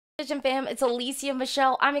Eurovision fam, it's Alesia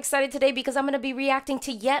Michelle. I'm excited today because I'm going to be reacting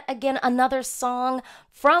to yet again another song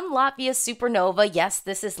from Latvia's Supernova. Yes,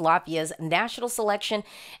 this is Latvia's national selection.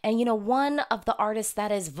 And you know, one of the artists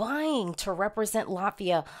that is vying to represent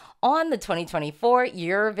Latvia on the 2024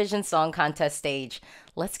 Eurovision Song Contest stage.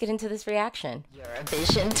 Let's get into this reaction.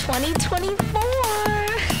 Eurovision 2024.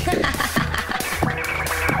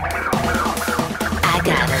 I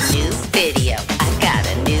got a new video.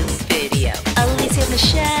 Alesia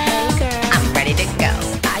Michelle. Hey girl. I'm ready to go.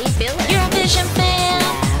 How you feeling? Eurovision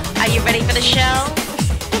fam. Are you ready for the show?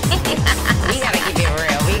 We gotta keep it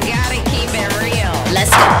real. We gotta keep it real.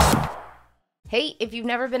 Let's go. Hey, if you've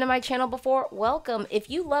never been to my channel before, welcome. If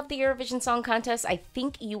you love the Eurovision Song Contest, I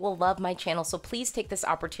think you will love my channel, so please take this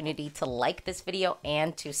opportunity to like this video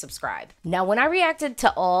and to subscribe. Now, when I reacted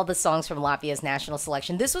to all the songs from Latvia's national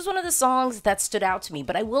selection, this was one of the songs that stood out to me,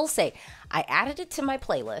 but I will say, I added it to my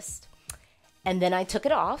playlist, and then I took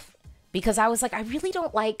it off because I was like, I really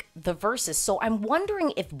don't like the verses. So I'm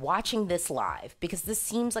wondering if watching this live, because this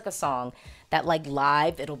seems like a song that like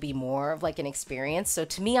live, it'll be more of like an experience. So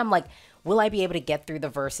to me, I'm like, will I be able to get through the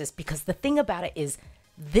verses? Because the thing about it is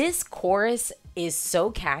this chorus is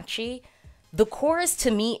so catchy. The chorus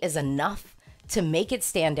to me is enough to make it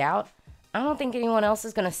stand out. I don't think anyone else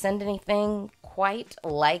is going to send anything quite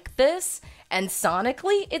like this. And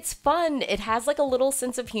sonically, it's fun. It has like a little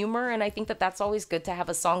sense of humor. And I think that that's always good to have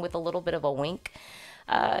a song with a little bit of a wink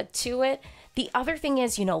to it. The other thing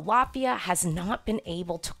is, you know, Latvia has not been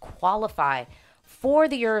able to qualify for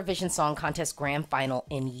the Eurovision Song Contest Grand Final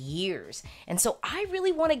in years. And so I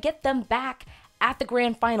really want to get them back at the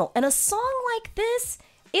Grand Final. And a song like this,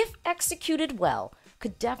 if executed well,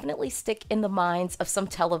 could definitely stick in the minds of some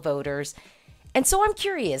televoters. And so I'm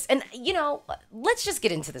curious. And, you know, let's just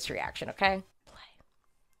get into this reaction, okay? Play.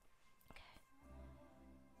 Okay.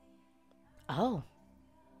 Oh.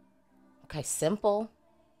 Okay, simple.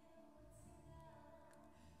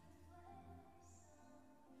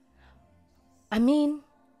 I mean,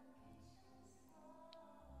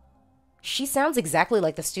 she sounds exactly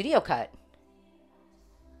like the studio cut.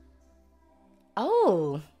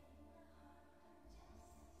 Oh.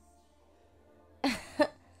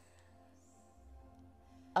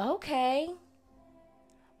 Okay.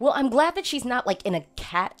 Well, I'm glad that she's not like in a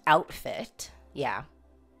cat outfit. Yeah.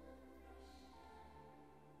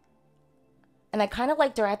 And I kind of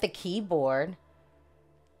liked her at the keyboard.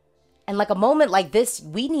 And like a moment like this,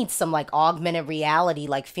 we need some like augmented reality,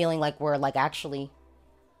 like feeling like we're like actually.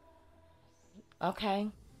 Okay.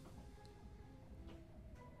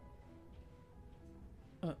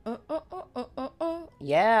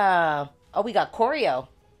 Yeah. Oh, we got choreo.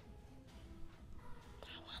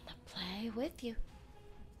 I want to play with you.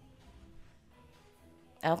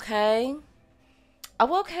 Okay.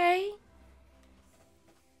 Oh, okay.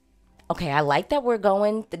 Okay, I like that we're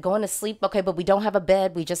going to sleep. Okay, but we don't have a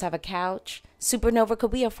bed. We just have a couch. Supernova,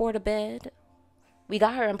 could we afford a bed? We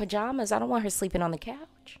got her in pajamas. I don't want her sleeping on the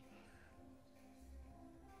couch.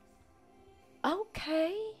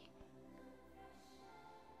 Okay.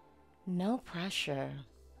 No pressure.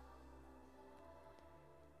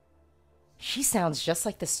 She sounds just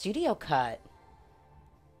like the studio cut.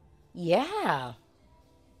 Yeah.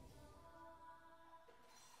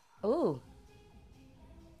 Ooh.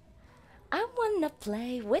 I wanna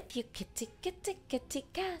play with you, kitty, kitty, kitty,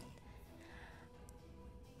 cat.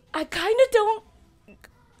 I kind of don't.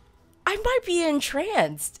 I might be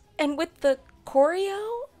entranced. And with the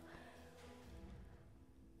choreo.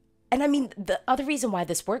 And I mean, the other reason why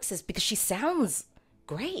this works is because she sounds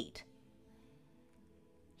great.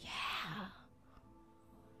 Yeah.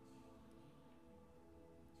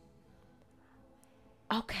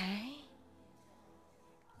 Okay.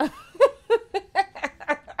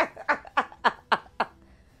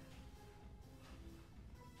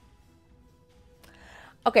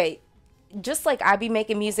 Okay, just like I be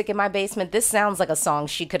making music in my basement, this sounds like a song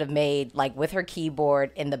she could have made like with her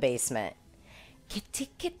keyboard in the basement.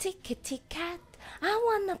 Kitty, kitty, kitty cat, I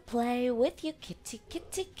wanna play with you, kitty,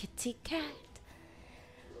 kitty, kitty cat.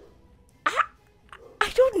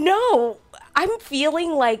 I don't know. I'm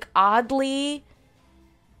feeling like oddly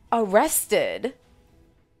arrested.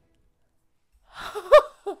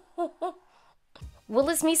 Well,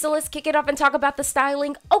 it's me, so let's kick it off and talk about the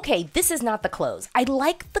styling. Okay, this is not the clothes. I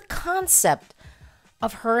like the concept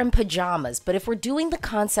of her in pajamas, but if we're doing the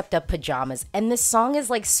concept of pajamas, and this song is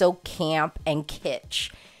like so camp and kitsch,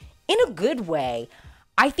 in a good way,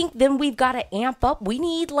 I think then we've got to amp up. We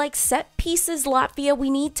need like set pieces, Latvia. We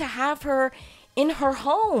need to have her in her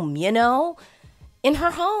home, you know? In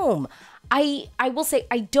her home. I will say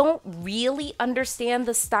I don't really understand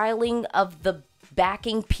the styling of the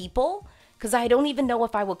backing people, because I don't even know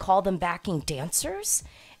if I would call them backing dancers.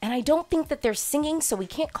 And I don't think that they're singing, so we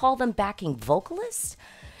can't call them backing vocalists.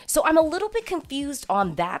 So I'm a little bit confused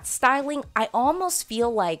on that styling. I almost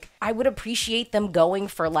feel like I would appreciate them going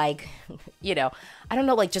for like, you know, I don't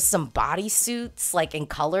know, like just some bodysuits, like in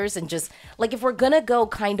colors, and just like if we're gonna go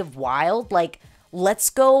kind of wild, like let's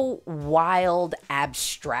go wild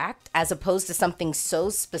abstract as opposed to something so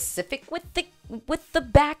specific with the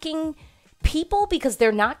backing people, because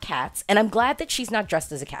they're not cats. And I'm glad that she's not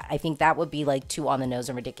dressed as a cat. I think that would be like too on the nose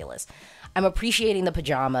and ridiculous. I'm appreciating the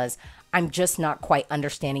pajamas. I'm just not quite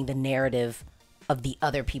understanding the narrative of the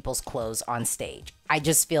other people's clothes on stage. I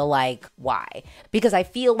just feel like, why? Because I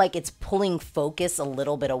feel like it's pulling focus a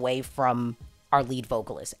little bit away from our lead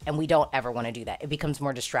vocalist, and we don't ever want to do that. It becomes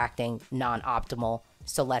more distracting, non-optimal,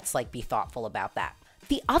 so let's like be thoughtful about that.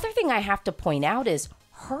 The other thing I have to point out is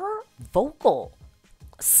her vocal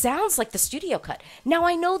sounds like the studio cut. Now,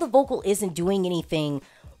 I know the vocal isn't doing anything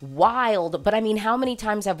wild, but I mean, how many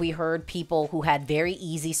times have we heard people who had very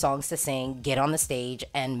easy songs to sing get on the stage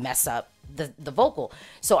and mess up the vocal?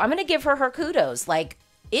 So I'm gonna give her kudos. Like,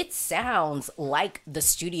 it sounds like the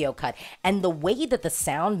studio cut, and the way that the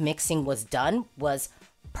sound mixing was done was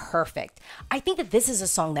perfect. I think that this is a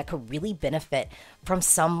song that could really benefit from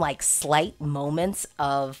some like slight moments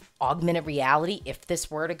of augmented reality if this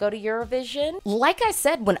were to go to Eurovision. Like I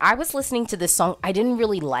said, when I was listening to this song, I didn't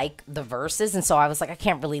really like the verses, and so I was like, I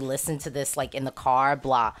can't really listen to this like in the car,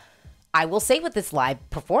 blah. I will say with this live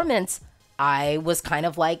performance, I was kind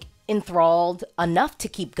of like enthralled enough to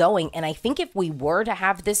keep going, and I think if we were to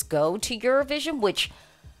have this go to Eurovision, which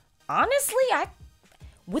honestly,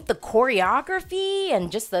 with the choreography and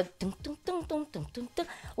just the dun, dun, dun, dun, dun, dun, dun,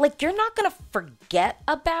 like, you're not gonna forget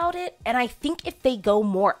about it. And I think if they go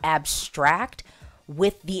more abstract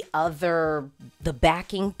with the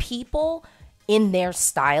backing people in their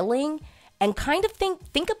styling, and kind of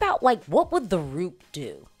think about like, what would the Roop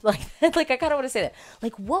do? Like I kind of want to say that,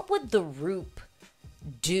 like, what would the Roop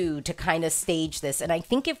do to kind of stage this? And I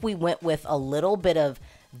think if we went with a little bit of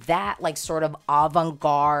that, like sort of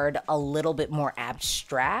avant-garde, a little bit more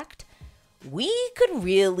abstract, we could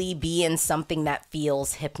really be in something that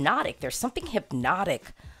feels hypnotic. There's something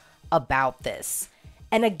hypnotic about this.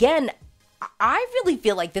 And again, I really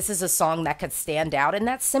feel like this is a song that could stand out in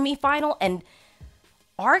that semifinal, and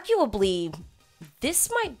arguably this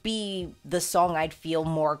might be the song I'd feel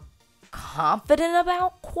more confident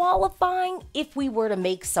about qualifying if we were to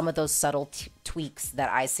make some of those subtle tweaks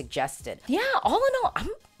that I suggested. Yeah, all in all,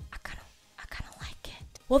 I kind of like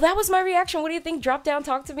it. Well, that was my reaction. What do you think? Drop down,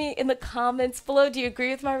 talk to me in the comments below. Do you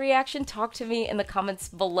agree with my reaction? Talk to me in the comments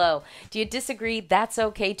below. Do you disagree? That's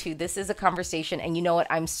okay too. This is a conversation, and you know what?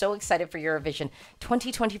 I'm so excited for Eurovision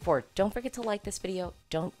 2024. Don't forget to like this video.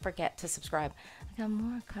 Don't forget to subscribe. I got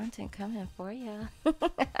more content coming for you.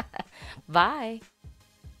 Bye.